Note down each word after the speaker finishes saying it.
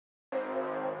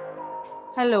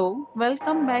Hello,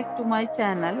 welcome back to my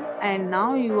channel and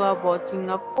now you are watching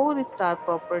a 4-star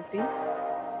property.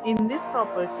 In this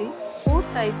property, 4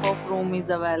 type of room is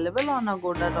available on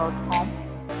agoda.com.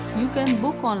 You can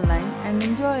book online and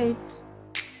enjoy it.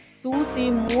 To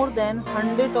see more than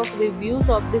 100 of reviews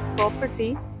of this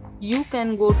property, you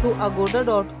can go to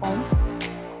agoda.com.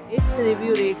 Its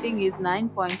review rating is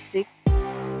 9.6.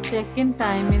 Check-in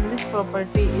time in this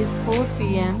property is 4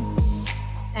 p.m.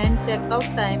 and checkout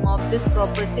time of this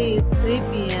property is 3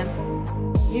 p.m.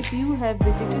 If you have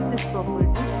visited this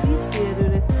property, please share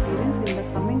your experience in the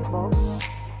comment box.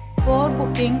 For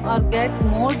booking or get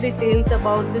more details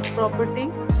about this property,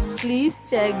 please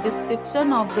check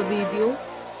description of the video.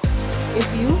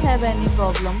 If you have any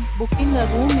problem booking a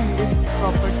room in this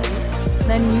property,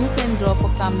 then you can drop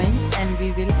a comment and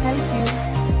we will help you.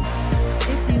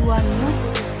 If you are new to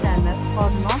this channel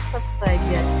or not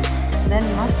subscribed yet, then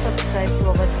must subscribe to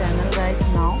our channel right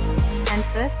now and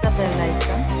press the bell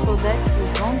icon so that you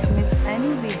don't miss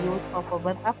any videos of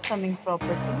our upcoming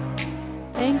property.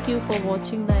 Thank you for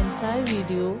watching the entire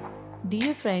video.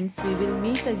 Dear friends, we will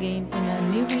meet again in a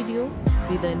new video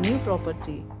with a new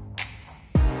property.